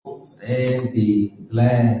and be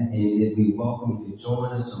glad in it. We welcome you to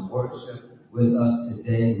join us and worship with us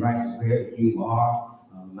today, right where you are.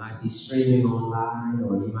 You might be streaming online,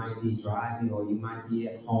 or you might be driving, or you might be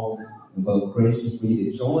at home. But gracious for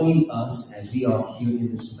you to join us as we are here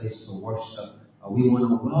in this place to worship. We want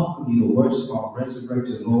to welcome you to worship our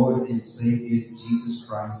resurrected Lord and Savior, Jesus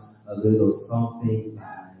Christ, a little something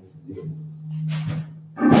like this.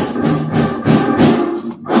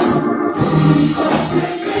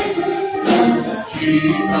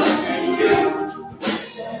 Jesus and you,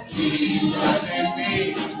 Jesus and me,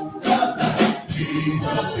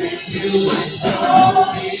 Jesus and you,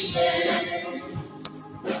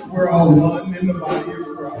 we're all one in the body of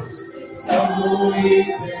Christ. So we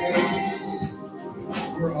say,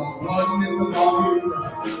 we're all one in the body of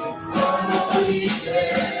Christ. So we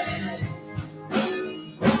say,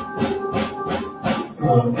 so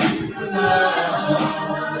we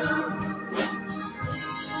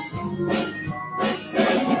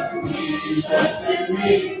Jesus and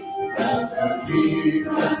me,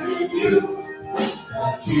 Jesus and you,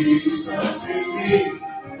 Jesus and me,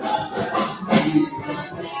 Jesus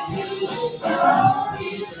and you,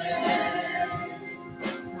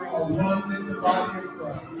 we're all one in the body of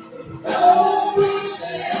Christ. So we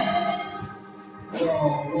say, we're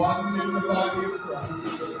all one in the body of Christ.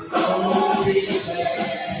 So we say,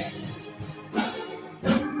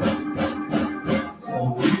 so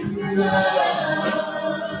we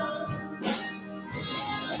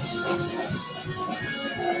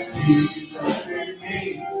Jesus and me,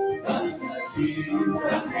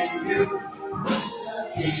 Jesus and you,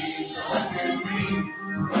 Jesus and me,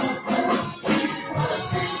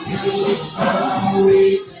 so we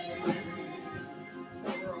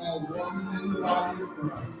we're all one in the body of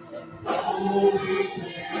Christ. So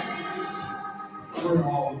we're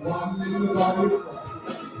all one in the body of Christ.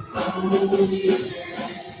 So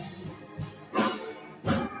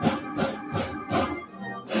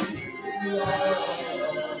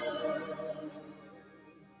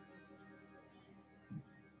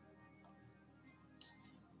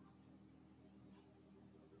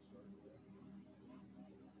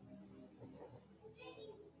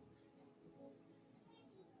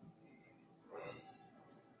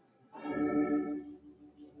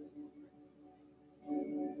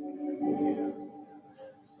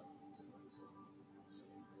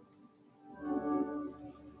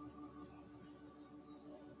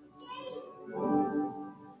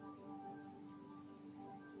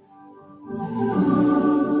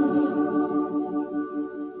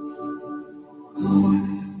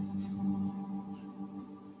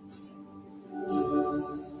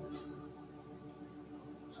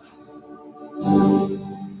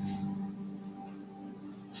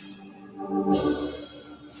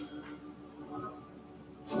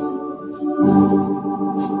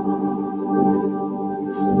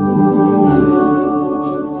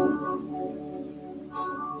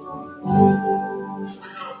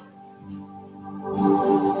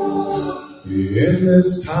in this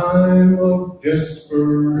time of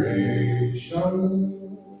desperation,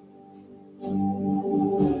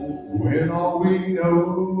 when all we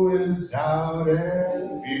know is doubt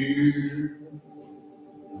and fear,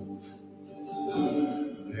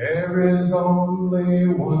 there is only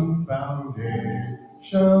one foundation.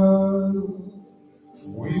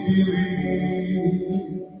 We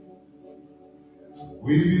believe,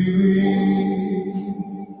 we believe.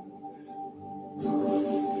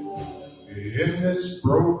 In this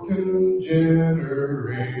broken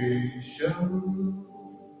generation,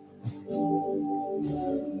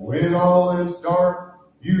 when all is dark,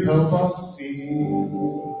 you help us see.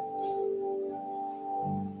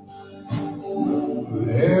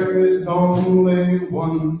 There is only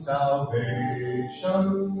one salvation.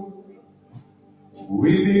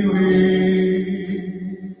 We believe,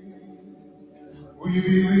 we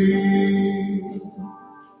believe.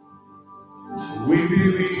 We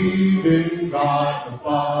believe in God the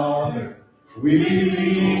Father. We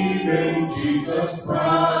believe in Jesus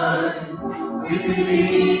Christ. We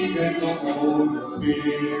believe in the Holy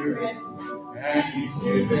Spirit. And He's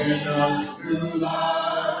given us true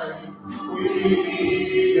life. We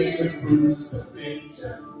believe in the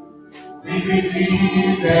crucifixion. We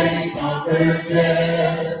believe that He conquered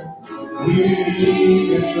death. We believe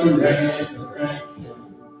in the resurrection.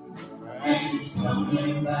 And He's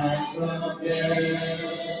coming back again.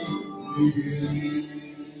 We believe.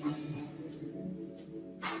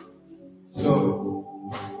 So,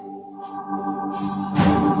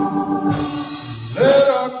 let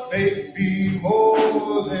our faith be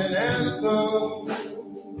more than anthem,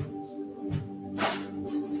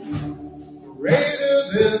 greater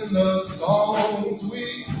than the songs we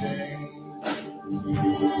sing.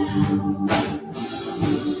 And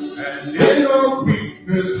in our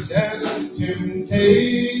weakness and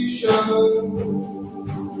temptation,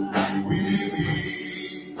 we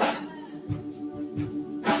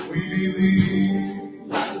believe,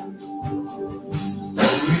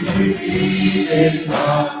 in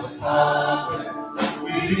God the Father,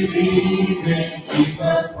 we believe in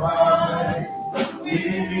Jesus Christ, we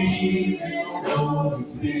believe in the Holy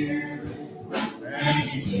Spirit, and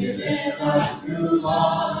He's given us new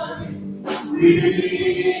life. We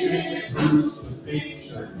believe in the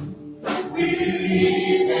crucifixion, we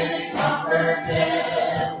believe in conquered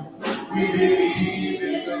death, we believe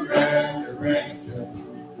in the resurrection,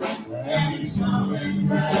 and He's coming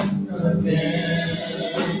back again.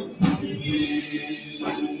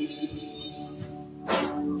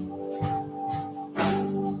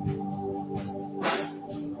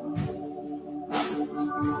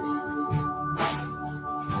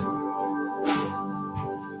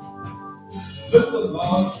 Let the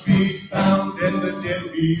lost be found and the dead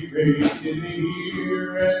be raised in the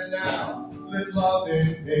here and now. Let love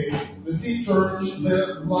invade. Let the church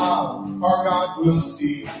live loud. Our God will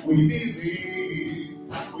see. We believe.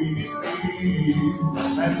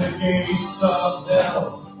 And the gates of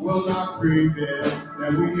hell will not prevail.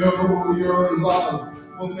 And we know your love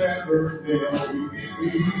will never fail.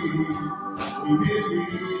 We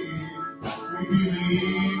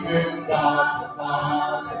believe in God the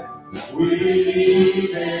Father. We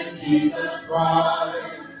believe in Jesus Christ.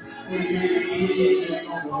 We believe in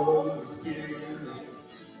the Holy Spirit.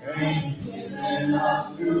 And He's given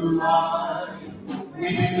us new life. We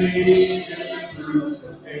believe in the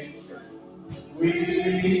crucifixion. We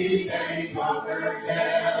believe that He conquered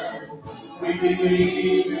death. We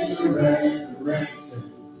believe in the resurrection.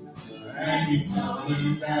 And He's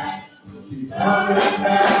coming back. He's coming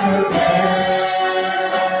back again.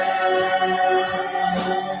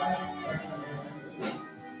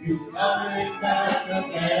 He's coming back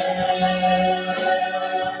again.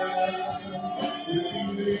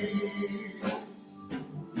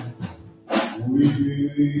 We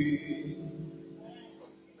believe.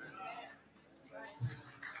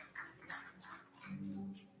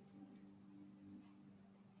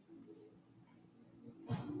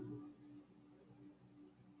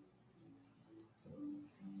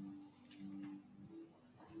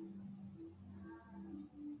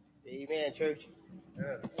 Amen, church.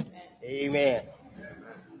 Amen.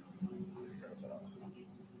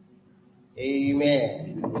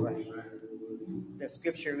 Amen. The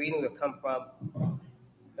scripture reading will come from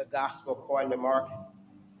the Gospel according to Mark,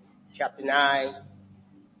 chapter 9.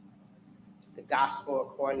 The Gospel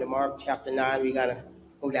according to Mark, chapter 9. We're going to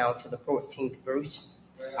go down to the 14th verse.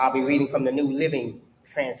 I'll be reading from the New Living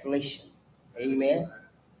Translation. Amen.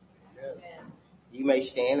 You may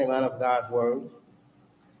stand in honor of God's word.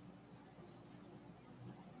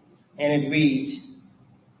 And it reads,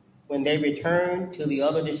 when they returned to the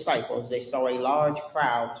other disciples, they saw a large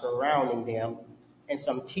crowd surrounding them, and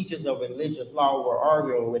some teachers of religious law were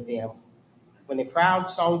arguing with them. When the crowd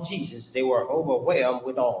saw Jesus, they were overwhelmed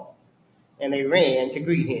with awe, and they ran to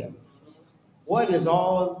greet him. What is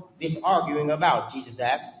all this arguing about? Jesus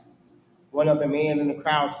asked. One of the men in the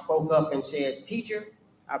crowd spoke up and said, Teacher,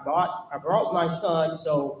 I brought my son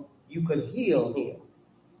so you could heal him.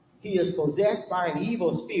 He is possessed by an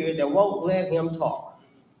evil spirit that won't let him talk.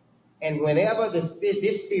 And whenever this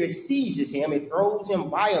spirit seizes him, it throws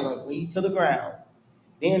him violently to the ground.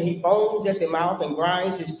 Then he foams at the mouth and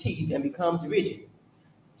grinds his teeth and becomes rigid.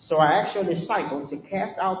 So I asked your disciples to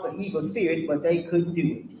cast out the evil spirit, but they couldn't do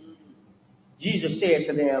it. Jesus said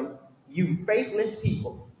to them, you faithless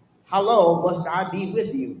people, how long must I be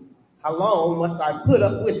with you? How long must I put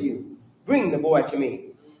up with you? Bring the boy to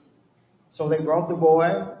me. So they brought the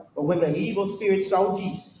boy, but when the evil spirit saw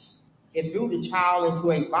Jesus, it threw the child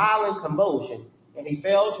into a violent convulsion, and he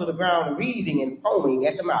fell to the ground, wreathing and foaming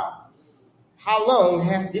at the mouth. How long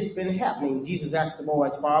has this been happening? Jesus asked the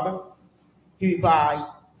boy's father. He replied,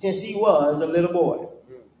 since he was a little boy.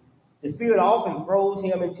 The spirit often throws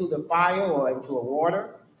him into the fire or into the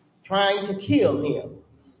water, trying to kill him.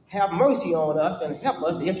 Have mercy on us and help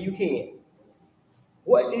us if you can.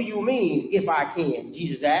 What do you mean, if I can?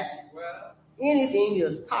 Jesus asked. Anything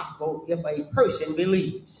is possible if a person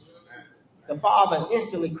believes. The father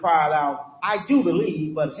instantly cried out, I do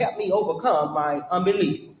believe, but help me overcome my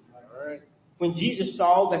unbelief. When Jesus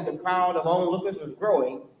saw that the crowd of onlookers was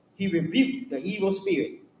growing, he rebuked the evil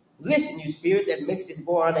spirit. Listen, you spirit that makes this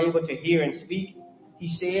boy unable to hear and speak. He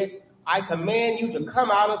said, I command you to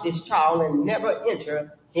come out of this child and never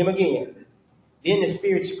enter him again. Then the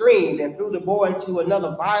spirit screamed and threw the boy into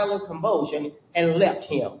another violent convulsion and left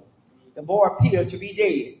him. The boy appeared to be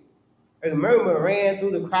dead. A murmur ran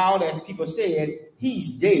through the crowd as people said,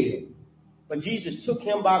 "He's dead." But Jesus took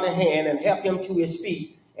him by the hand and helped him to his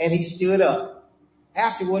feet, and he stood up.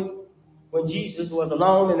 Afterward, when Jesus was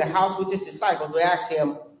alone in the house with his disciples, they asked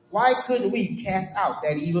him, "Why couldn't we cast out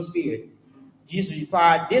that evil spirit?" Jesus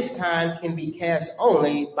replied, "This kind can be cast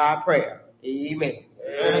only by prayer." Amen.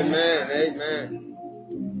 Amen. Amen.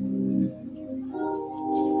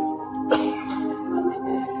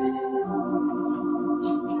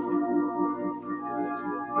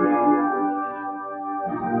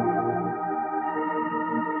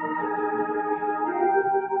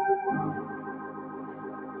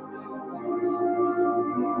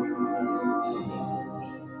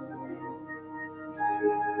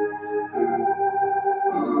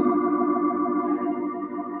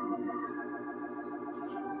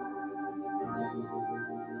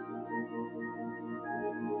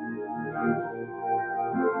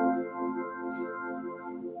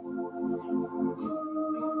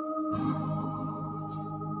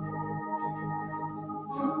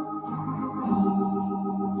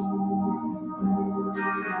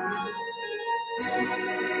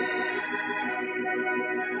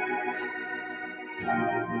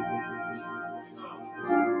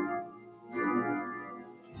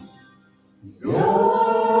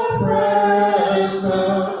 Your presence,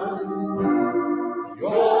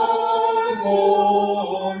 your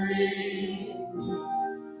glory,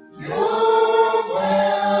 your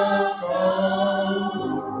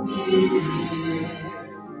welcome here.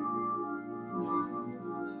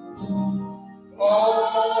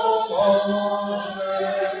 All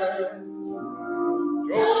honor,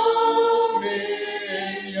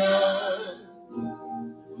 dominion,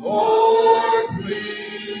 Lord,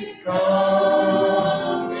 please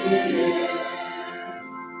come in.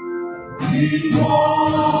 We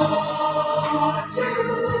want you,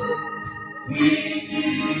 we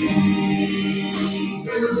need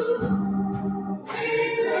you, we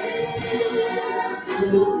live to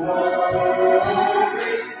glorify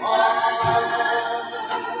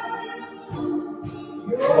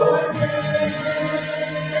your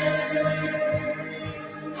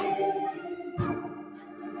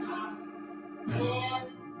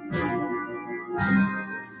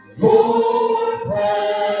Your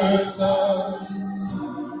presence,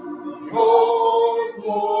 your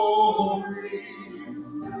glory,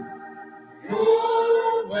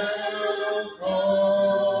 your welcome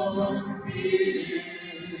here.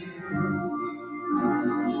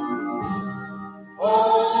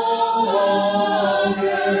 All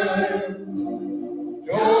honor,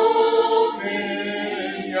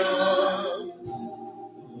 dominion,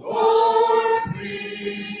 Lord,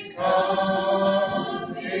 please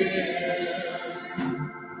come in.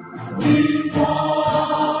 We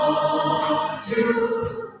want you,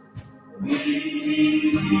 we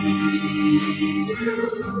need you,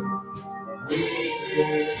 we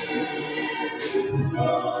live to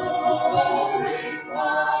glorify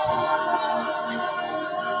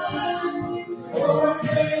your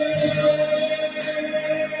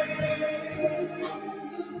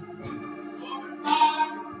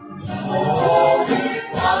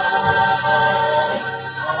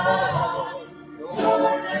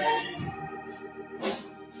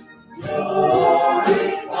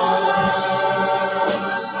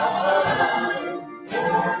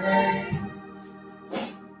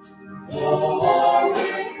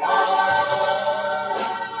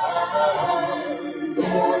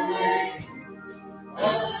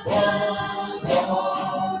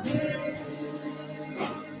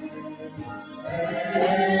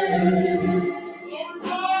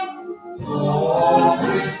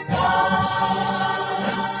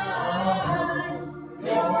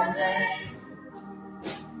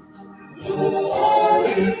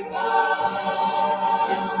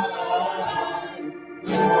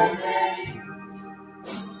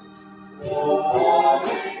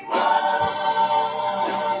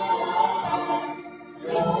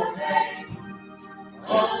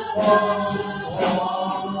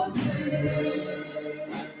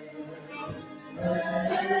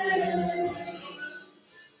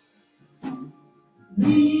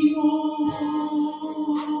We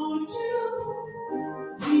want you,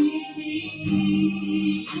 we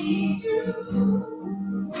need you,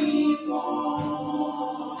 we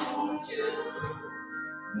want you,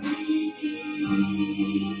 we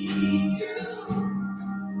need you,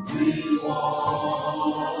 we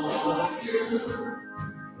want you,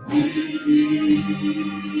 we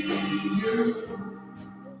need you,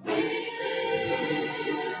 we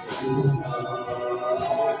live to glorify.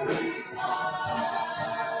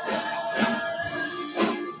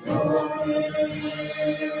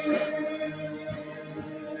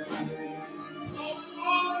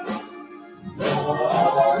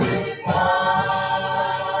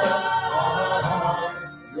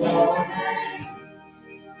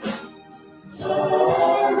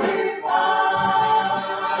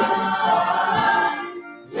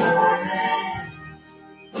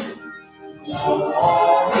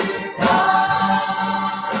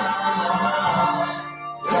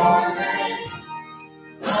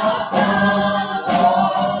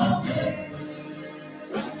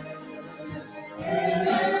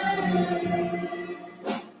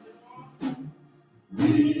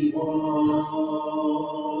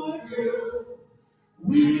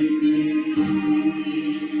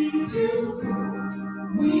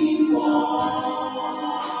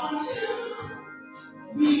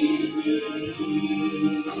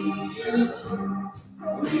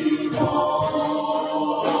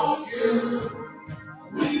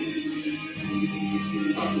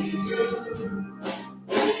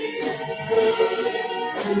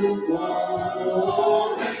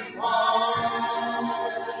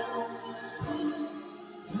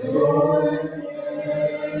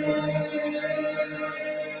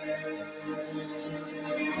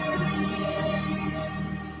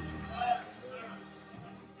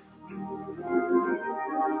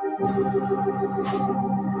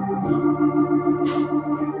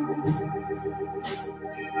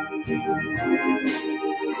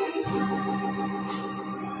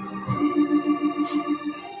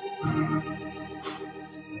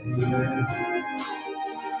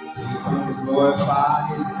 Glorify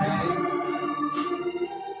his name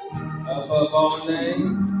above all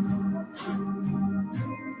names.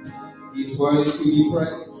 He's worthy to be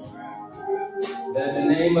praised. That the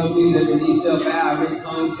name of Jesus, every knee shall bow, every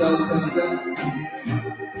tongue shall confess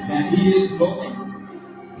that he is Lord.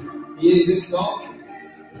 He is exalted.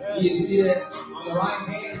 He is seated on the right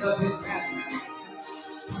hand of his majesty.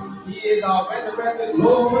 He is our resurrected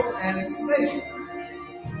Lord and Savior.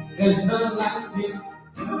 There's none like him.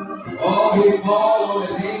 All who call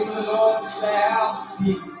on the name of the Lord shall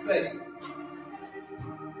be saved.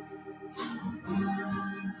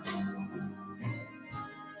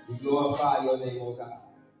 We glorify your name, O God.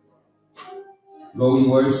 Lord, we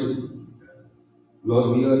worship you.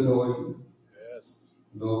 Lord, we adore you. Yes.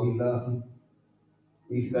 Lord, we love you.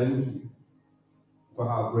 We thank you for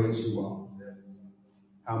how great you are,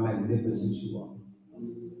 how magnificent you are.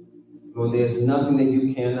 Lord, there's nothing that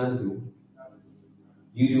you cannot do.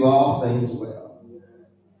 You do all things well.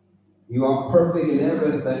 You are perfect in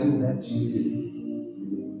everything that you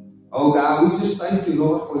do. Oh God, we just thank you,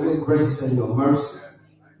 Lord, for your grace and your mercy,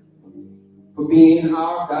 for being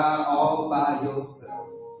our God all by yourself.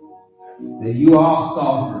 That you are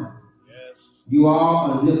sovereign. Yes. You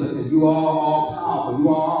are omnipotent. You are all powerful. You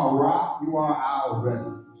are our rock. You are our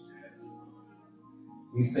refuge.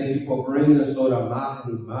 We thank you for bringing us, Lord, a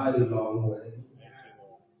mighty, mighty long way.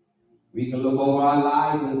 We can look over our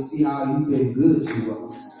lives and see how you've been good to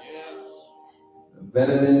us.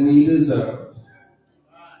 Better than we deserve.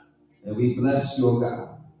 And we bless you, O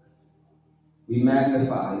God. We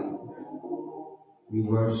magnify you. We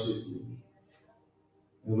worship you.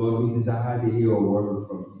 And Lord, we desire to hear a word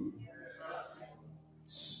from you.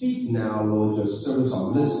 Speak now, Lord, your servants are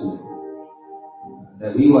listening.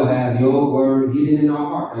 That we will have your word hidden in our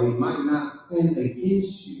heart, that we might not sin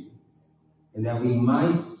against you, and that we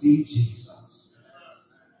might see Jesus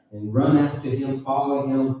and run after him, follow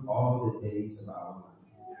him all the days of our life.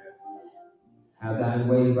 Have thine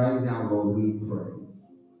way right now, Lord, we pray.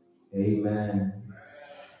 Amen.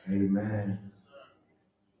 Amen.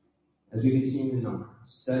 As we continue in our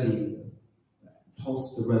study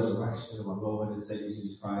post the resurrection of our Lord and Savior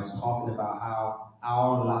Jesus Christ, talking about how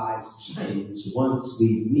our lives change once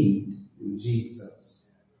we meet Jesus.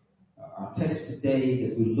 Our text today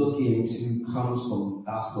that we look into comes from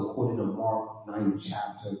the Gospel according to Mark 9th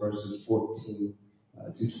chapter, verses 14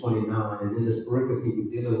 to 29. And in this pericope,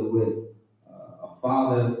 we're dealing with a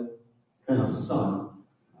father and a son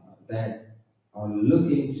that are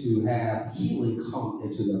looking to have healing come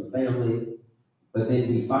into their family. But then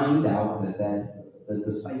we find out that the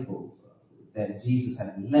disciples that Jesus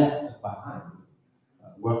had left behind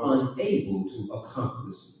were unable to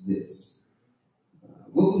accomplish this.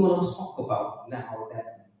 What we want to talk about now,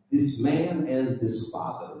 that this man and this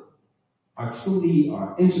father are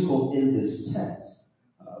integral in this text,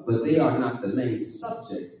 but they are not the main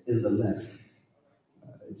subject in the lesson.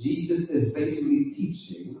 Jesus is basically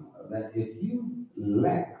teaching that if you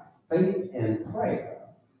lack faith and prayer,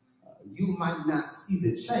 you might not see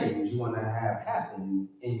the change you want to have happen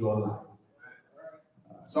in your life.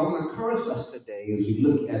 So I'm going to encourage us today as you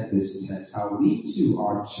look at this text, how we too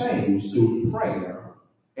are changed through prayer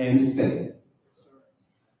and faith.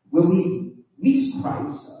 When we meet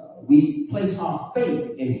Christ, we place our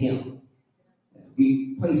faith in him.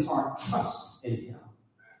 We place our trust in him.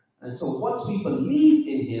 And so once we believe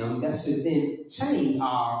in him, that should then change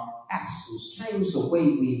our actions, change the way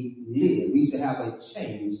we live. We should have a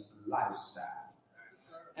changed lifestyle.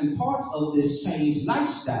 And part of this changed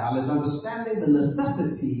lifestyle is understanding the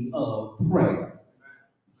necessity of prayer.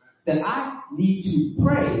 That I need to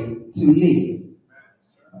pray to live.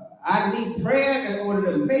 I need prayer in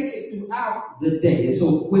order to make it throughout the day. And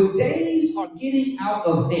so when days are getting out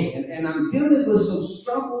of hand and I'm dealing with some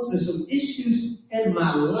struggles and some issues in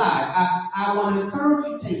my life, I want to encourage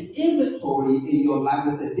you to take inventory in your life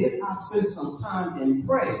and say, did I spend some time in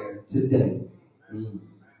prayer today?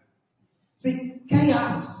 See,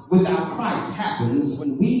 chaos without Christ happens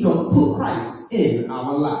when we don't put Christ in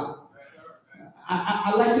our life.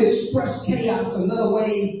 I like to express chaos another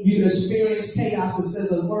way you can experience chaos. It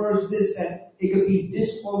says in words this, that it could be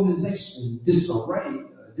disorganization, disarray,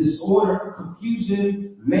 disorder,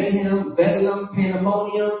 confusion, mayhem, bedlam,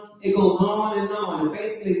 pandemonium. It goes on and on. And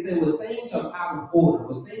basically it says when things are out of order,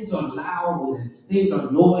 when things are loud, when things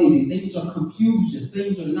are noisy, things are confusion,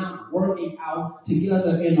 things are not working out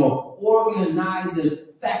together in an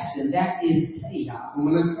organized fashion, that is chaos. I'm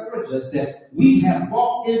going to encourage us that we have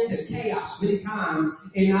walked into chaos many times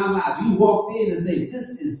in our lives. You walked in and said, this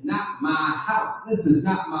is not my house. This is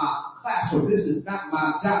not my classroom. This is not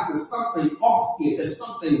my job. There's something off here. There's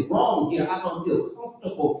something wrong here. I don't feel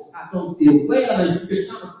comfortable. I don't feel well. And you're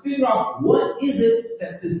trying to figure out what is it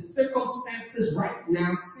that the circumstances right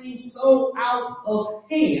now seem so out of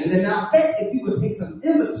hand. And I bet if you could take some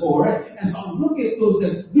inventory and start looking through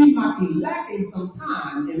this, we might be lacking some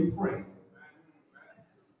time in prayer.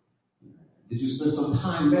 Did you spend some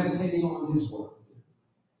time meditating on His Word?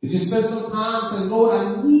 Did you spend some time saying, Lord,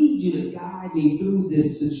 I need you to guide me through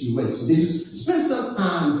this situation? Did you spend some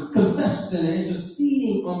time confessing and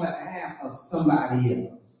interceding on behalf of somebody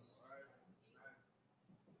else?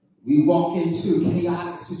 We walk into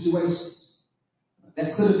chaotic situations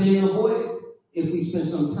that could have been avoided if we spent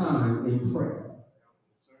some time in prayer.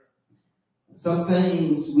 Some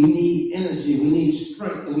things we need energy, we need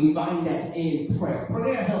strength, and we find that in prayer.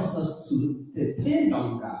 Prayer helps us to depend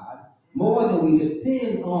on God more than we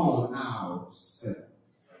depend on ourselves.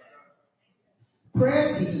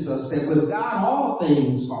 Prayer teaches us that with God all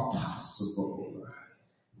things are possible.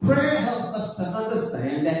 Prayer helps us to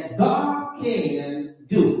understand that God can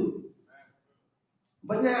do it.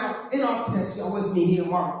 But now, in our text, y'all with me here,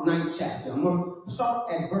 Mark 9th chapter. I'm going to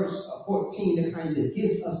start at verse 14 that kind of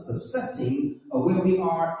gives us the setting of where we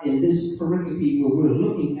are in this pericope where we're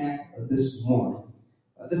looking at this morning.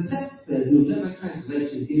 The text says, New Living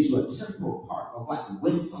Translation gives you a temporal part of like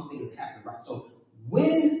when something is happening, right? So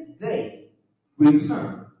when they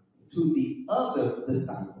returned to the other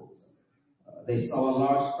disciples, they saw a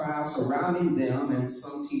large crowd surrounding them, and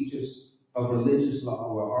some teachers of religious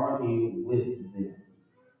law were arguing with them.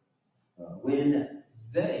 When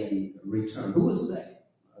they returned, who was they?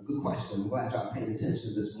 A good question. I'm glad y'all paid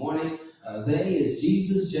attention this morning. They is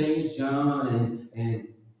Jesus, James, John, and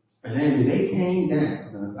Andrew. They came down.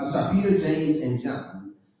 Peter, James, and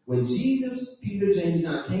John. When Jesus, Peter, James, and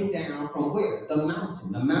John came down from where? The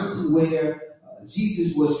mountain where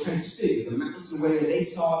Jesus was transfigured, the mountain where they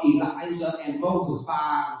saw Elijah and Moses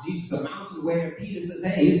by Jesus, the mountain where Peter says,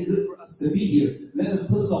 hey, it's good for us to be here. Let us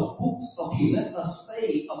put some boots up here. Let us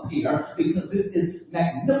stay up here because this is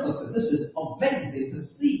magnificent. This is amazing to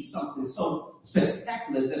see something so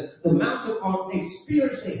spectacular. The mountain of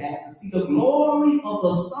experience they had to see the glory of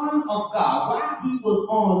the Son of God while He was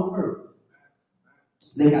on earth.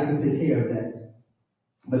 They got to take care of that.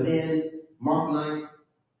 But then, Mark 9,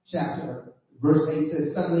 chapter Verse 8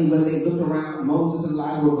 says, suddenly when they looked around, Moses and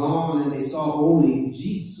Elijah were gone, and they saw only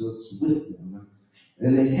Jesus with them.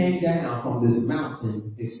 And they came down from this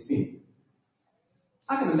mountain experience.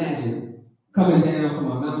 I can imagine coming down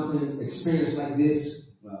from a mountain experience like this,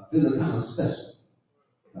 feeling kind of special.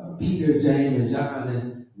 Peter, James, and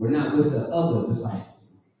John were not with the other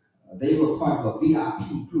disciples. They were part of a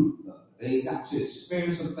VIP group. They got to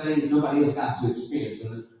experience some things nobody else got to experience.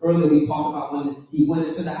 And earlier we talked about when he went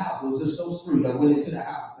into the house. It was just so sweet that went into the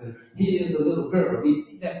house and hid the little girl. We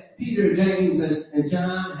see that Peter, James, and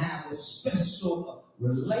John have a special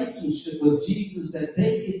relationship with Jesus that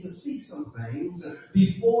they get to see some things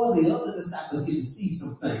before the other disciples get to see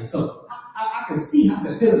some things. So I can see how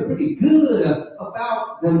they're feeling pretty good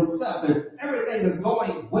about themselves and everything is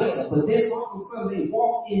going well. But then all of a sudden they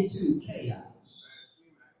walk into chaos.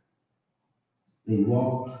 They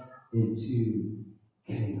walk into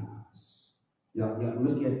chaos. Y'all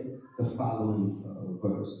look at the following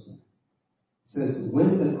verse. It says,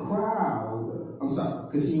 when the crowd,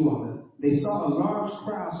 continue on. They saw a large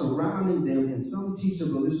crowd surrounding them, and some teachers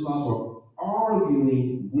of religious law were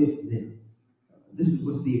arguing with them. This is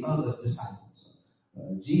with the other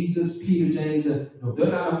disciples. Jesus, Peter, James,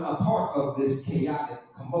 they're not a part of this chaotic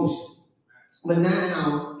commotion. But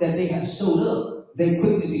now that they have showed up, they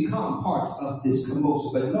quickly become parts of this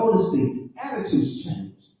commotion. But notice the attitudes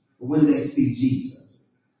change when they see Jesus.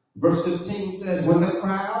 Verse 15 says, when the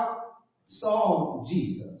crowd saw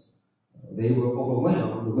Jesus, they were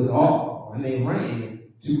overwhelmed with awe, and they ran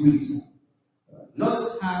to greet him.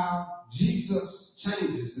 Notice how Jesus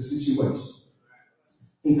changes the situation.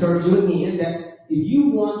 Encourage you again that if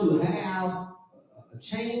you want to have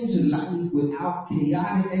change life without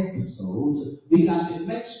chaotic episodes, we got to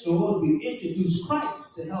make sure we introduce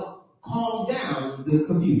Christ to help calm down the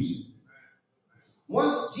confusion.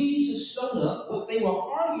 Once Jesus showed up, what they were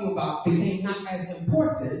arguing about became not as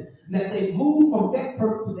important, that they moved from that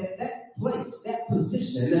place, that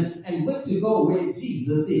position, and went to go where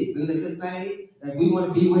Jesus is. Isn't it the thing? That we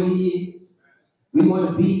want to be where he is. We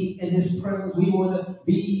want to be in his presence. We want to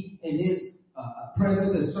be in his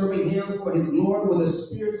presence and serving him for his glory. Where the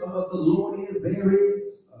Spirit of the Lord is, there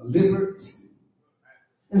is liberty.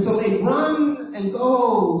 And so they run and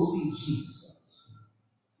go see Jesus.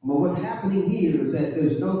 But what's happening here is that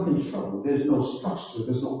there's no control, there's no structure,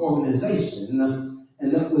 there's no organization.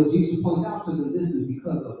 And that's what Jesus points out to them. This is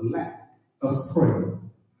because of lack of prayer.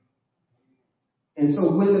 And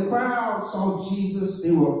so when the crowd saw Jesus, they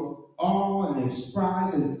were awed and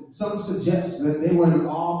surprised, and some suggest that they were in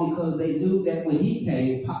awe because they knew that when he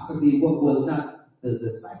came, possibly what was not the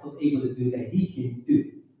disciples able to do, that he can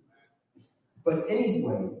do. But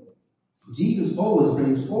anyway, Jesus always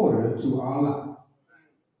brings order to our life.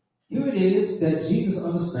 Here it is that Jesus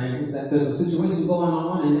understands that there's a situation going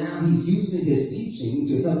on, and now he's using his teaching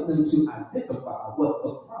to help them to identify what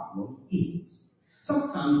the problem is.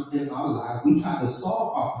 Sometimes in our life, we try to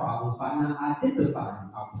solve our problems by not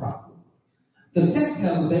identifying our problem. The text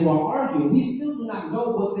tells us they were arguing. We still do not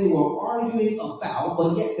know what they were arguing about,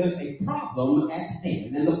 but yet there's a problem at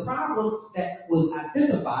hand. And the problem that was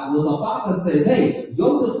identified was a father says, hey,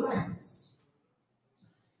 your disciples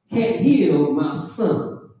can't heal my son.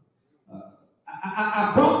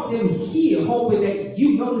 I brought them here hoping that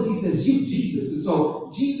you notice he says you, Jesus. And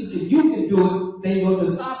so, Jesus, if you can do it, then your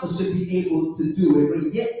disciples should be able to do it.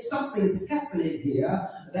 But yet something's happening here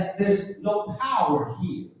that there's no power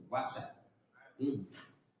here. Watch that.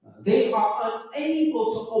 They are unable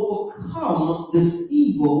to overcome this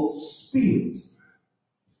evil spirit.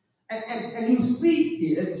 And you see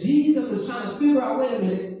here, Jesus is trying to figure out, wait a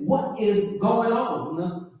minute, what is going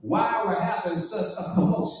on? Why we're having such a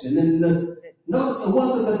commotion? And notice it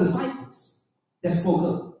wasn't the disciples that spoke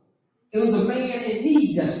up. It was a man in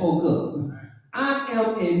need that spoke up. I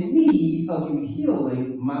am in need of you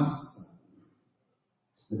healing my son.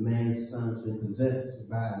 The man's son's been possessed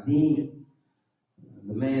by a demon.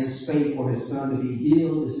 The man's faith for his son to be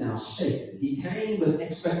healed is now shaken. He came with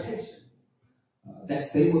expectation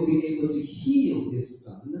that they would be able to heal his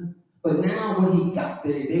son. But now when he got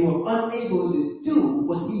there, they were unable to do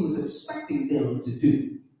what he was expecting them to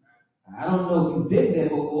do. I don't know if you've been there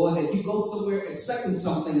before, that you go somewhere expecting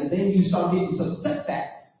something and then you start getting some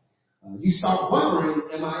setbacks. You start wondering,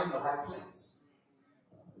 am I in the right place?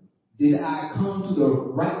 Did I come to the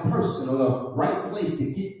right person or the right place to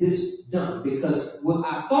get this done? Because what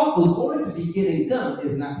I thought was going to be getting done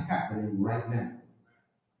is not happening right now.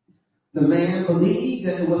 The man believed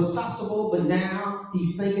that it was possible, but now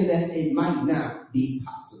he's thinking that it might not be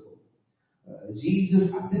possible.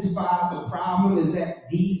 Jesus identifies the problem is that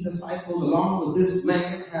these disciples, along with this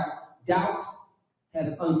man, have doubt,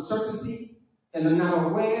 have uncertainty, and are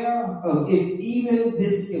not aware of if even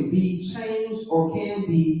this can be changed or can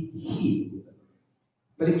be healed.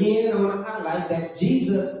 But again, I want to highlight that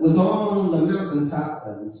Jesus was on the mountaintop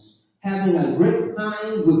having a great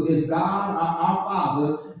time with his God, our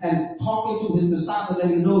Father, and talking to his disciples,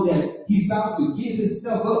 letting them know that he's about to give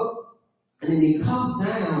himself up. And then he comes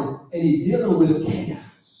down and he's dealing with chaos.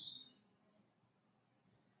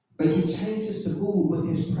 But he changes the mood with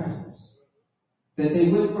his presence. That they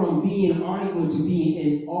went from being arguing to being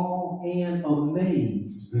in awe and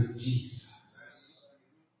amazed with Jesus.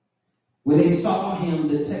 When they saw him,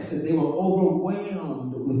 the text says they were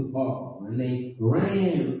overwhelmed with awe and they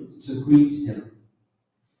ran to greet him.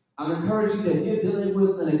 I encourage you that if you're dealing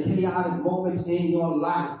with in a chaotic moments in your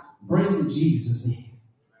life, bring Jesus in.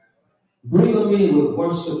 Bring them in with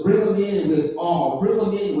worship. Bring them in with awe. Bring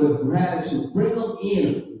them in with gratitude. Bring them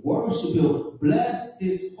in. Worship him. Bless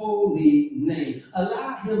his holy name.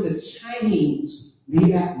 Allow him to change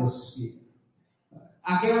the atmosphere.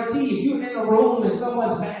 I guarantee if you're in a room and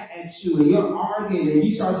someone's mad at you and you're arguing and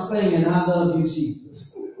you start singing, I love you,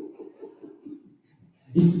 Jesus.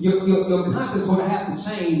 Your conscience will have to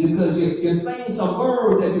change because you're saying some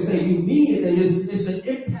words that you say you mean it and it should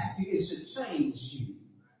impact you. It should change you.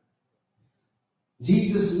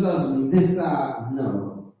 Jesus loves me, this I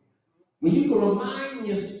know. When you can remind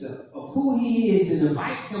yourself of who he is and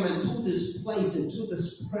invite him into this place, into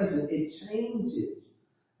this presence, it changes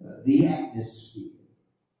the atmosphere.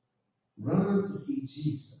 Run to see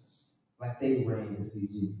Jesus like they ran to see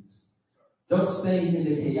Jesus. Don't stay in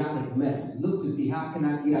the chaotic mess. Look to see how can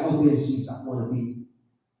I get out. Oh, there's Jesus. I want to be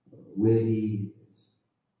where he is.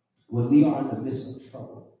 when we are in the midst of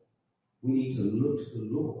trouble, we need to look to the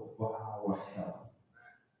Lord for our help.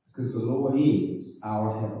 Because the Lord is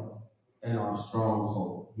our help and our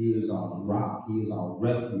stronghold. He is our rock. He is our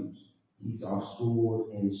refuge. He's our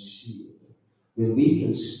sword and shield. When we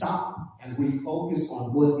can stop and refocus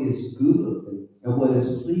on what is good and what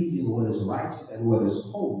is pleasing, what is righteous, and what is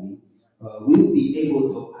holy, we'll be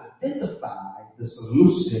able to identify the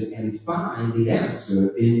solution and find the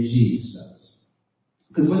answer in Jesus.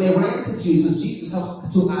 Because when they ran to Jesus, Jesus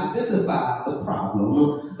helped to identify the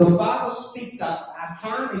problem. The Father speaks, I'm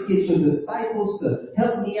trying to get your disciples to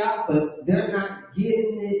help me out, but they're not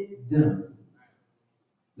getting it done.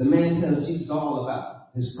 The man tells Jesus all about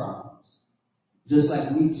his problems. Just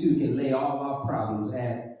like we too can lay all our problems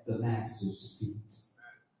at the Master's feet.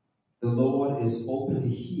 The Lord is open to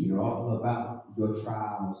hear all about your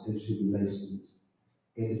trials and tribulations.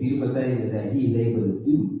 And the beautiful thing is that He is able to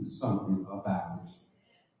do something about it.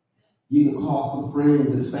 You can call some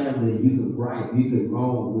friends and family, and you can gripe, you can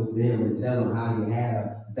moan with them and tell them how you had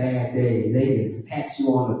a bad day. They can pat you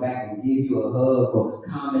on the back and give you a hug or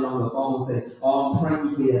comment on the phone and say, oh, I'm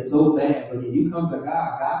praying for you, it's so bad. But then you come to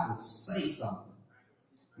God, God can say something.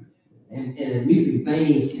 And immediately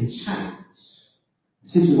things can change.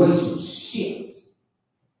 Situations shift.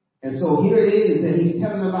 And so here it is that He's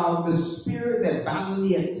telling about the spirit that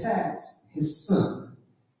violently attacks His Son.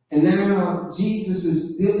 And now Jesus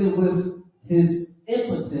is dealing with His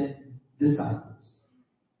impotent disciples.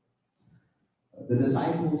 The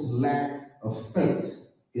disciples' lack of faith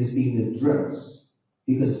is being addressed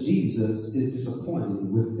because Jesus is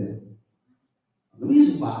disappointed with them. The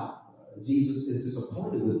reason why Jesus is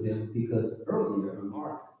disappointed with them because earlier in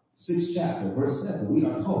Mark 6th chapter, verse 7, we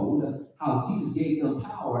are told how Jesus gave them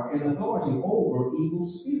power and authority over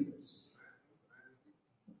evil spirits.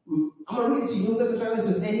 I'm going to read it to you. Listen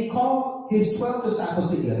to it. And He called His 12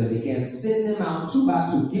 disciples together and began sending them out 2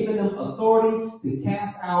 by 2, giving them authority to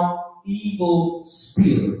cast out evil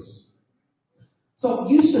spirits. So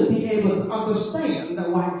you should be able to understand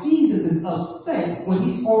that why Jesus is upset when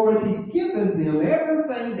He's already given them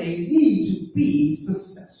everything they need to be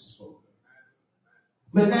successful.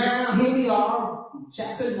 But now here we are,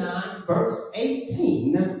 chapter 9, verse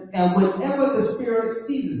 18. And whenever the spirit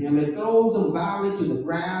seizes him, it throws him violently to the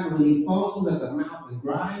ground. When he foams at the mouth and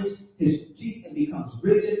grinds his teeth and becomes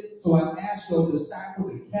rigid. So I asked your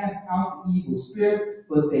disciples to cast out the evil spirit,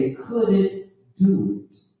 but they couldn't do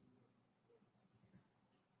it.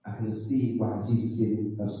 I can see why Jesus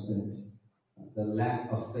getting upset. The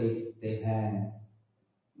lack of faith they had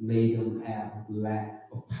made them have lack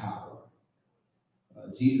of power.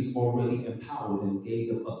 Jesus already empowered them, gave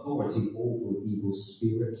them authority over evil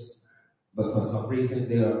spirits, but for some reason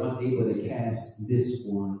they are unable to cast this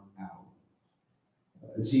one out.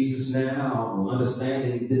 Jesus now,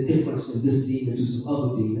 understanding the difference in this demon to some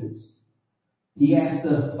other demons, He asked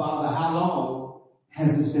the Father, how long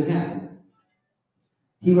has this been happening?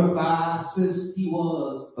 He replied, since he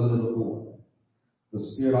was a little boy. The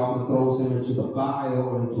spirit often throws him into the fire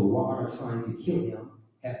or into water trying to kill him.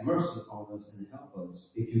 Have mercy on us and help us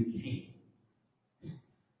if you can.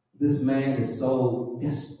 This man is so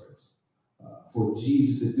desperate for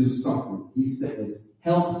Jesus to do something. He says,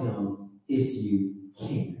 help him if you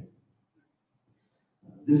can.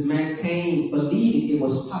 This man came believing it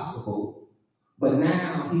was possible, but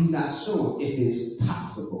now he's not sure if it's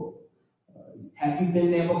possible. Have you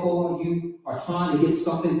been there before? You are trying to get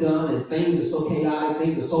something done and things are so chaotic,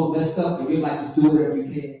 things are so messed up, and you're like, just do whatever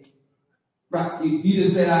you can. Right? You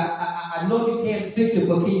just said, I know you can't fix it,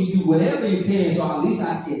 but can you do whatever you can so at least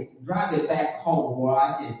I can drive it back home, or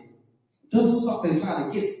I can do something, try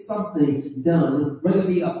to get something done, whether it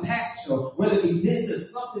be a patch or whether it be this or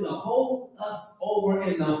something to hold us over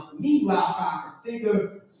in the meanwhile trying to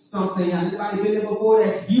figure something out. Anybody been there before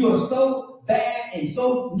that you are so bad and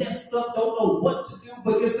so messed up, don't know what to do,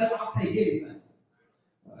 but you said, I'll take anything.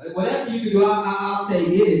 Whatever you can do, I'll take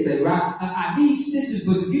anything, right? I need stitches,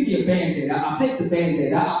 but just give me a Band-Aid. I'll take the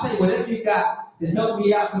Band-Aid. I'll take whatever you got to help me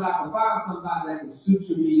out till I can find somebody that can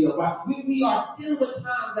suture me up, right? We are dealing with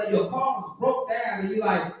times that your car is broke down and you're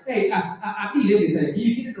like, hey, I need anything. Can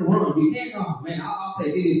you get in the room? You can't go, man, I'll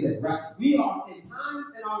take anything, right? We are in times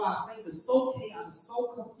in our lives, things are so chaotic,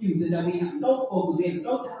 so confusing that we have no focus, we have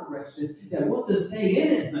no direction, that we'll just take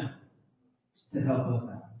anything to help us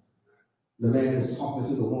out. The man is talking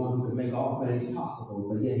to the one who can make all things possible,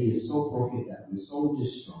 but yet he is so broken down, he's so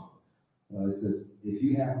distraught. It says, if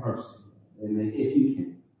you have mercy, and then if you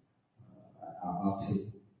can, I'll take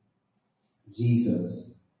it.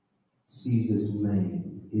 Jesus sees this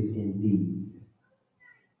man is in need,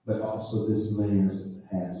 but also this man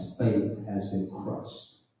has faith has been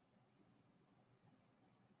crushed.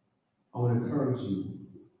 want to encourage you,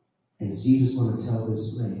 as Jesus want to tell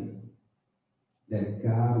this man, that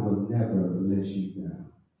God will never let you down.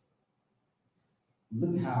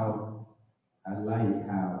 Look how, I like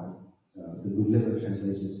how the New Living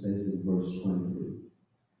Translation says in verse 23.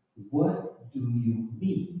 What do you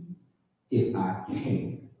mean if I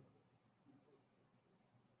can?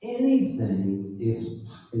 Anything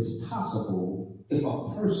is possible if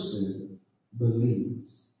a person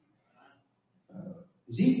believes.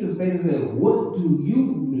 Jesus basically said, what do you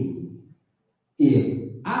mean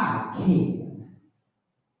if I can?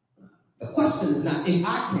 The question is not if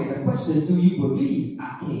I can. The question is, do you believe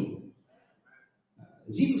I can?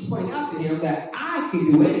 Jesus pointed out to him that I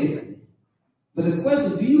can do anything. But the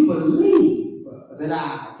question, do you believe that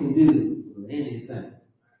I can do anything?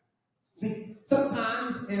 See,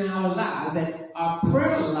 sometimes in our lives that our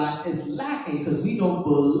prayer life is lacking because we don't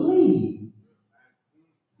believe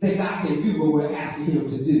that God can do what we're asking him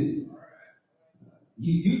to do.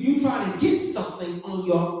 You try to get something on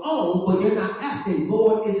your own, but you're not asking,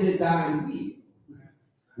 Lord, is it thy will?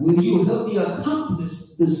 Will you help me accomplish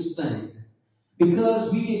this thing?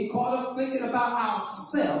 Because we get caught up thinking about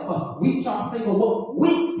ourselves. We start thinking what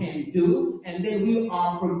we can do, and then we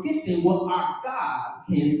are forgetting what our God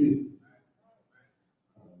can do.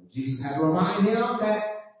 Jesus had to remind him that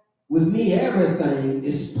with me everything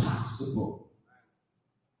is possible.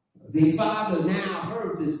 The father now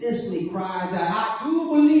heard this, instantly cries out, I do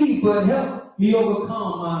believe, but help me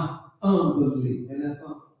overcome my unbelief. And that's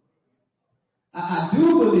something. I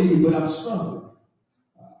do believe, but I'm struggling.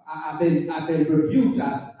 I've been rebuked.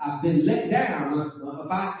 I've been let down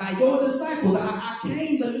by your disciples. I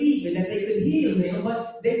came believing that they could heal him,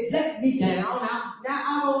 but they let me down. Now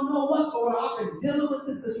I don't know what's going on. I've been dealing with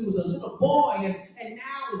this since he was a little boy, and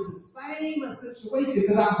now it's the same situation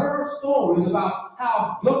because I heard stories about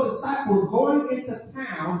how your disciples going into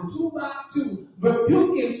town 2 by 2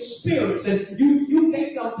 rebuking spirits, and you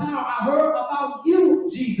gave them power. I heard about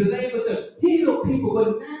you, Jesus, able to heal people,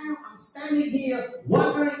 but now I'm standing here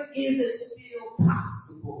wondering, is it still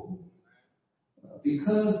possible?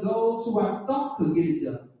 Because those who I thought could get it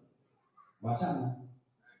done, watch out,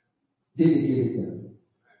 didn't get it done.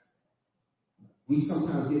 We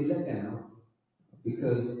sometimes get let down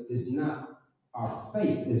because it's not our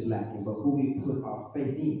faith is lacking, but who we put our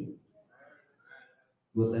faith in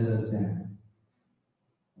will let us down.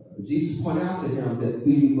 Jesus pointed out to him that,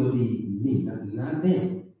 do you believe me? Not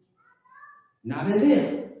them. Not in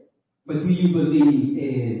them. But do you believe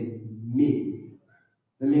in me?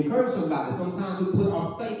 Let me encourage somebody. Sometimes we put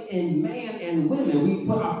our faith in man and women. We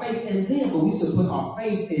put our faith in them, but we should put our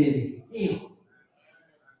faith in him.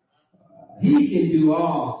 He can do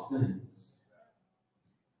all things.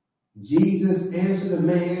 Jesus answered the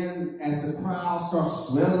man as the crowd starts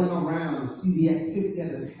swelling around to see the activity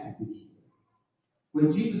that is happening.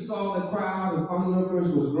 When Jesus saw the crowd of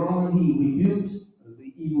onlookers was growing, he rebuked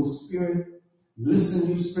the evil spirit. Listen,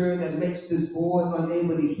 you spirit that makes this boy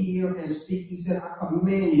unable to hear and speak. He said, I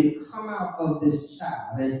command you to come out of this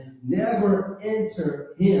child and never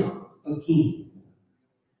enter him again.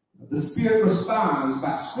 The spirit responds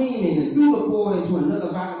by screaming and threw the boy into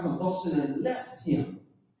another violent convulsion and left him.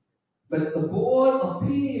 But the boy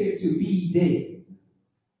appeared to be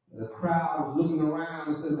dead. The crowd was looking around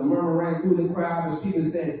and said, the murmur ran through the crowd as people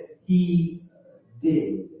said, he's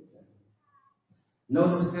dead.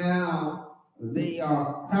 Notice how they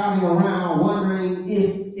are crowding around wondering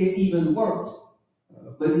if it even worked.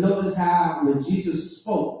 But notice how when Jesus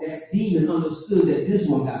spoke, that demon understood that this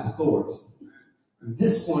one got authority.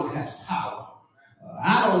 This one has power.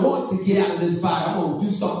 I don't want to get out of this body. I'm going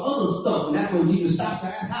to do some other stuff. And that's when Jesus stops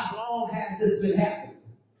and asks, how long has this been happening?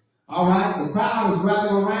 All right, the crowd is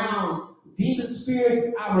rallying around. Demon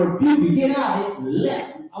spirit, I rebuke you. Get out. It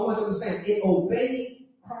left. I want you to understand, it obeyed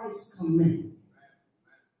Christ's command.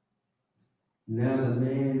 Now the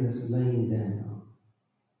man is laying down.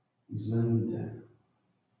 He's laying down.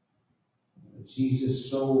 Jesus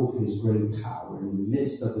showed his great power in the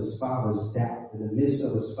midst of his father's doubt, in the midst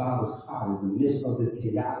of his father's heart, in the midst of this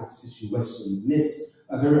chaotic situation, in the midst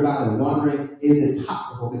of everybody wondering, is it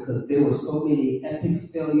possible? Because there were so many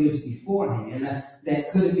epic failures beforehand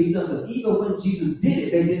that couldn't be done. Because even when Jesus did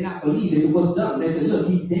it, they did not believe it was done. They said, look,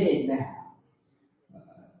 he's dead now.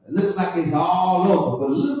 It looks like it's all over.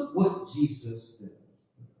 But look what Jesus did.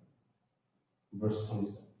 Verse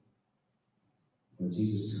 27. When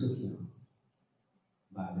Jesus took him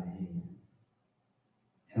by the hand,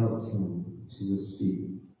 helped him to his feet,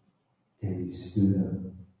 and he stood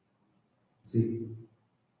up. See,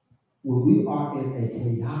 when we are in a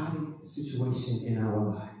chaotic situation in our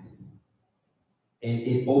life, and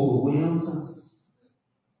it overwhelms us,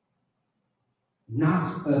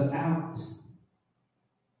 knocks us out,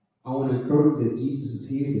 I want to encourage that Jesus is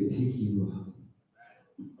here to pick you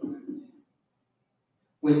up.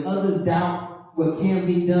 When others doubt what can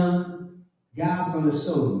be done, God's going to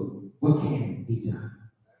show you what can be done.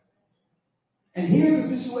 And here's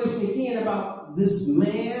the situation again about this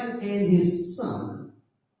man and his son.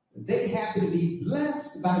 They happen to be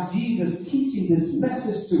blessed by Jesus teaching this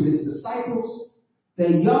message to his disciples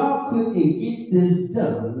that y'all couldn't get this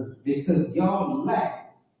done because y'all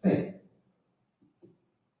lack faith.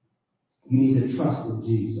 You need to trust in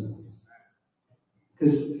Jesus.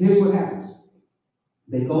 Because here's what happens.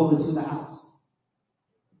 They go into the house.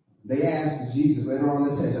 They ask Jesus, later on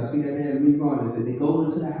in the text, I see that man read on and said, they go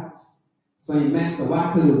into the house. Saying, Master,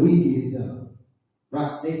 why couldn't we get it done?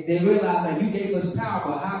 Right? They realize that you gave us power,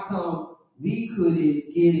 but how come we couldn't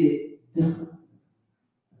get it done?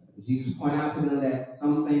 Jesus pointed out to them that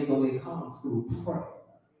some things only come through prayer.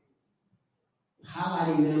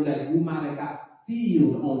 Highlighting them that you might have got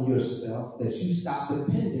filled on yourself, that you stop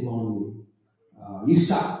depending on me. You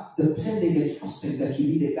stop depending and trusting that you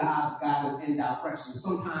needed God's guidance and direction.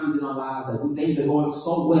 Sometimes in our lives that things are going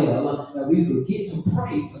so well that we forget to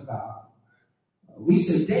pray to God. We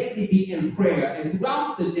should daily be in prayer and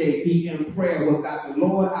throughout the day be in prayer with God. So,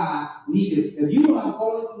 Lord, I need it. If you are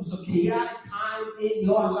going through some chaotic time in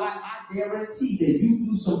your life, I guarantee that you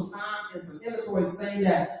do some time and some inventory saying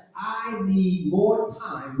that I need more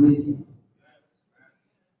time with you.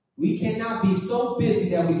 We cannot be so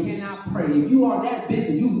busy that we cannot pray. If you are that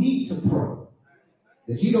busy, you need to pray.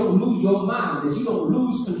 That you don't lose your mind, that you don't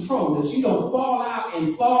lose control, that you don't fall out,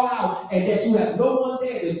 and that you have no one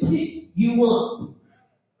there to pick you up.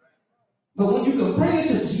 But when you can pray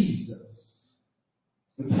to Jesus,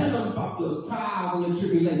 and tell him about those trials and your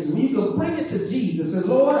tribulations, when you can bring it to Jesus and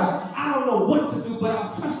Lord, I don't know what to do, but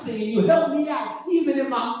I'm trusting in you. Help me out, even in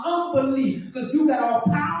my unbelief, because you got all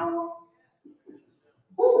power.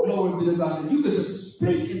 Oh, glory be to God. And you can just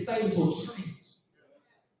speak and things will change.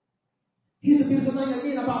 Here's the beautiful thing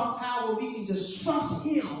again about power. We can just trust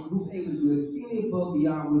him who's able to do exceedingly above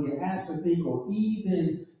beyond we can ask or think or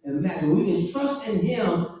even imagine. We can trust in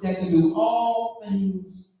him that can do all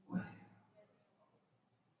things well.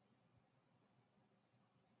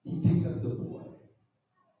 He picked up the boy.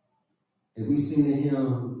 And we sing to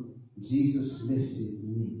him, Jesus lifted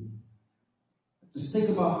me. Just think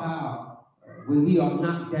about how when we are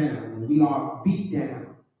knocked down, when we are beat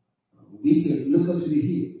down, we can look up to the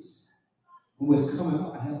hills. Who is coming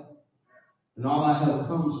our help. And all our help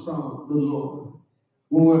comes from the Lord.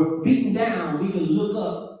 When we're beaten down, we can look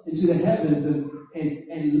up into the heavens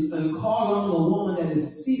and call on the woman that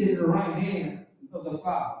is seated at the right hand of the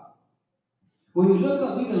Father. When we look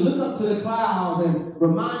up, we can look up to the clouds and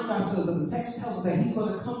remind ourselves that the text tells us that he's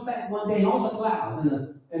going to come back one day on the clouds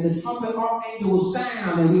and the trumpet archangel will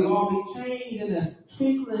sound and we'll all be changed in the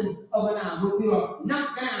twinkling of an eye. When we are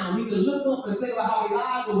knocked down, we can look up and think about how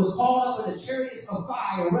Elijah was caught up in the chariots of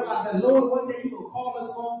fire and realize that, Lord, one day you will call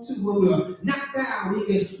us home too. When we are knocked down, we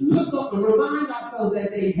can look up and remind ourselves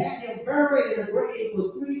that they had him buried in the grave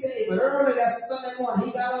for 3 days, but early that Sunday morning,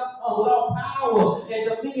 he got up with all power and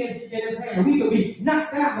dominion in his hand. We can be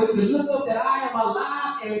knocked down, but we can look up that I am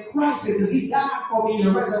alive in Christ because he died for me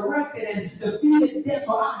and resurrected and defeated death,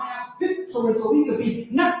 so I have victory. So we can be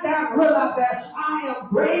knocked down and realize that I am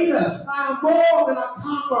greater. I am more than a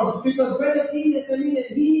conqueror because greater is he that's in me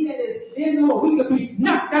than he that is in the world. We can be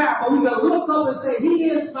knocked down, but we can look up and say, he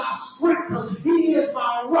is my strength. He is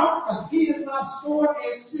my rock. He is my sword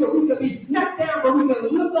and shield. We can be knocked down, but we can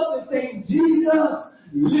look up and say, Jesus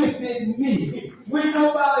lifted me. When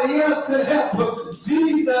nobody else could help him,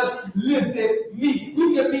 Jesus lifted me.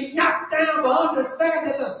 We can be knocked down, but understand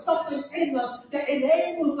that there's something in us that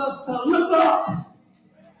enables us to look up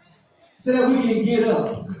so that we can get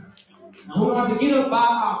up. And we don't have to get up by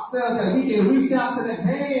ourselves, that we can reach out to the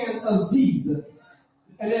hand of Jesus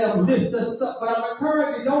and let him lift us up. But I'm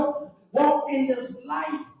encouraging you, don't walk in this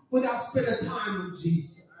life without spending time with Jesus.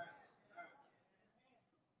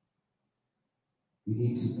 We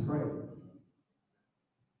need to pray.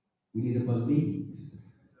 We need to believe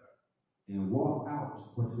and walk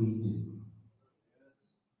out what we do.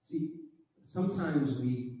 See, sometimes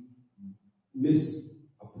we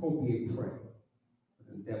misappropriate prayer.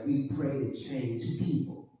 That we pray to change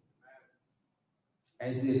people.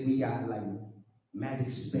 As if we got like magic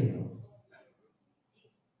spells.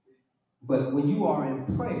 But when you are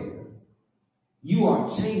in prayer, you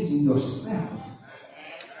are changing yourself.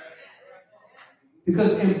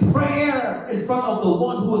 Because in prayer in front of the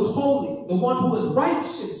one who is holy, the one who is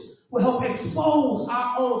righteous, will help expose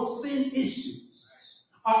our own sin issues,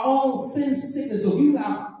 our own sin sickness. So you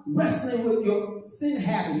are wrestling with your sin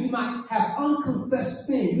habit. You might have unconfessed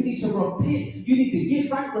sin. You need to repent. You need to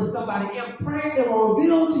get right with somebody and pray that will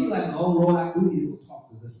reveal to you like, oh Lord, I do need to go talk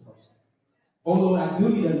to this person. Oh Lord, I do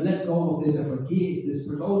need to let go of this and forgive this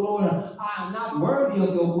person. Oh Lord, I am not worthy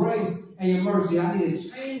of your grace and your mercy. I need to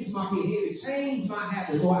change my behavior, change my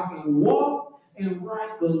habits so I can walk in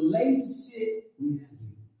right relationship with you.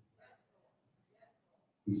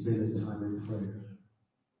 We spend this time in prayer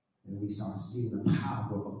and we start seeing the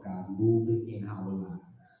power of God moving in our lives.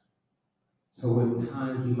 So at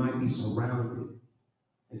times we might be surrounded,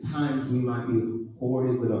 at times we might be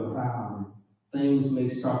hoarded with a crowd, and things may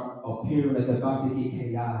start appearing like they're about to get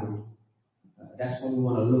chaotic. That's when we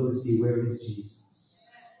want to look and see where is Jesus.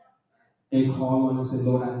 And call on and say,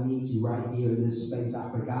 Lord, I need you right here in this space.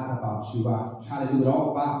 I forgot about you. I tried to do it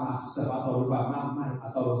all by myself. I thought it was about my might. I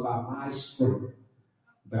thought it was about my strength.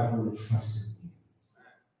 But I want to trust in you.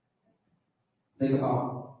 Think about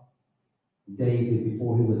David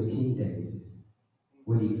before he was King David,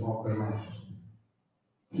 when he fought Goliath.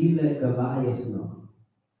 He let Goliath know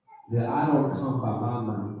that I don't come by my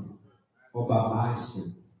might or by my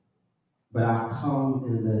strength, but I come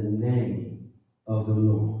in the name of the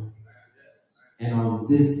Lord. And on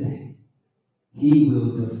this day, he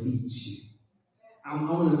will defeat you. I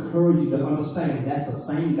want to encourage you to understand that's the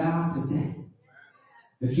same God today.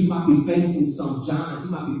 That you might be facing some giants,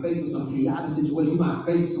 you might be facing some chaotic situations, you might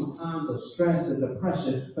face some times of stress and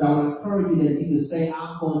depression, but I would encourage you that you can say,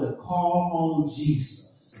 I'm going to call on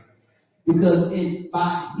Jesus. Because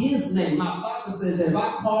by his name, my Father says that if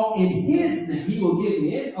I call in his name, he will give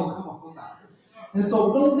me it. Oh, come on, somebody. And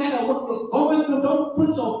so no matter what you're going through, don't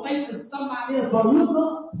put your faith in somebody else, but look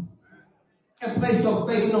up and place your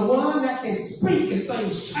faith in the one that can speak and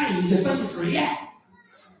things change and things react.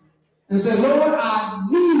 And say, Lord, I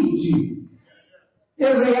need you.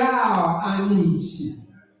 Every hour I need you.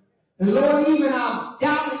 And Lord, even I'm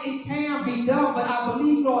doubting it can be done, but I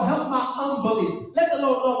believe, Lord, help my unbelief. Let the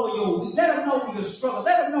Lord know where you're weak. Let him know where you're struggling.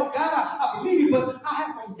 Let him know, God, I believe you, but I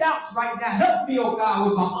have some doubts right now. Help me, oh God,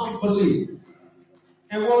 with my unbelief.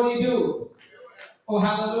 And won't he do it? Oh,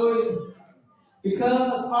 hallelujah.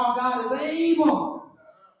 Because our God is able.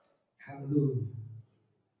 Hallelujah.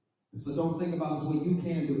 So don't think about what you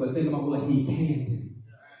can do, but think about what he can do.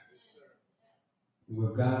 And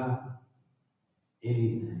with God,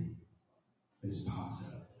 anything is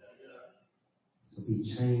possible. So be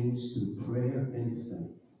changed through prayer and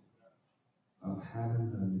faith of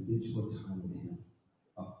having an individual time with him,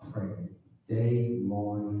 of prayer, day,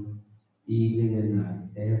 morning, evening, and night,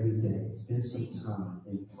 every day. Spend some time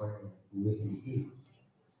in prayer with him.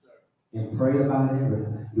 And pray about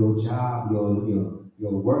everything. Your job,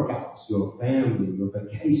 your workouts, your family, your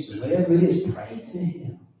vacation, whatever it is, pray to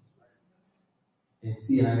him. And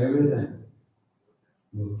see how everything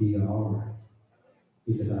will be all right.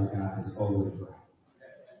 Because our God is always right.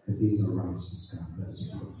 Because he's a righteous God. Let us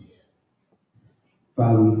pray.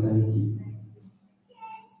 Father, we thank you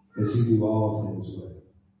that you do all things well.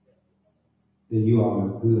 That you are a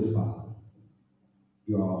good Father.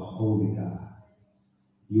 You are a holy God.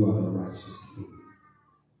 You are the righteous King.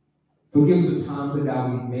 Forgive us the times that,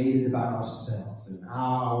 God, we've made it about ourselves and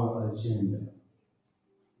our agenda.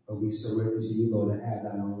 But we surrender to you, Lord, to have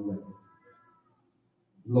thy own way.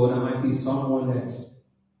 Lord, I might be someone that's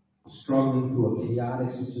struggling through a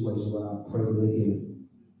chaotic situation, but I pray that they can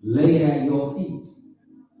lay it at your feet.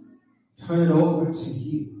 Turn it over to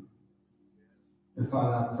you. And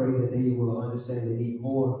Father, I pray that they will understand they need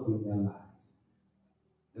more in their life.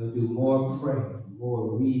 They'll do more prayer,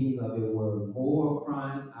 more reading of your word, more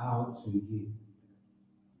crying out to you.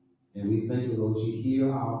 And we thank you, Lord, you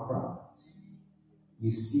hear our cries.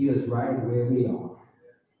 You see us right where we are.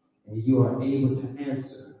 And you are able to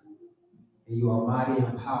answer. And you are mighty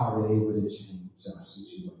and powerful, able to change our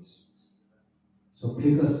situations. So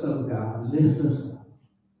pick us up, God. Lift us up.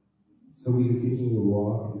 So we can continue to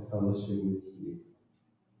walk in fellowship with you.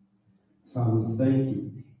 Father, we thank you.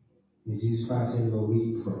 In Jesus Christ's name, Lord,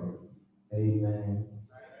 we pray. Amen.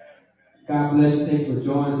 God bless you. Thanks for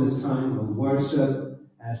joining us this time of worship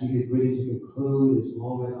as we get ready to conclude this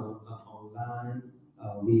moment online.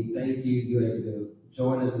 We thank you. You're able to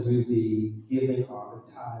join us as we be giving our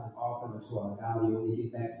tithes and offering to our God. We only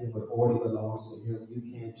get back to him what already belongs to him. You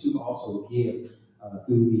can too also give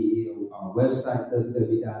through our website,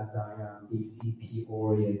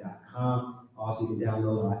 www.zionbcporia.com. Also, you can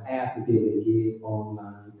download our app to be able to give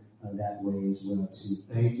online that way as well too.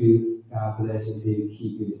 Thank you. God bless you.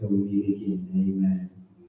 Keep it until we meet again. Amen.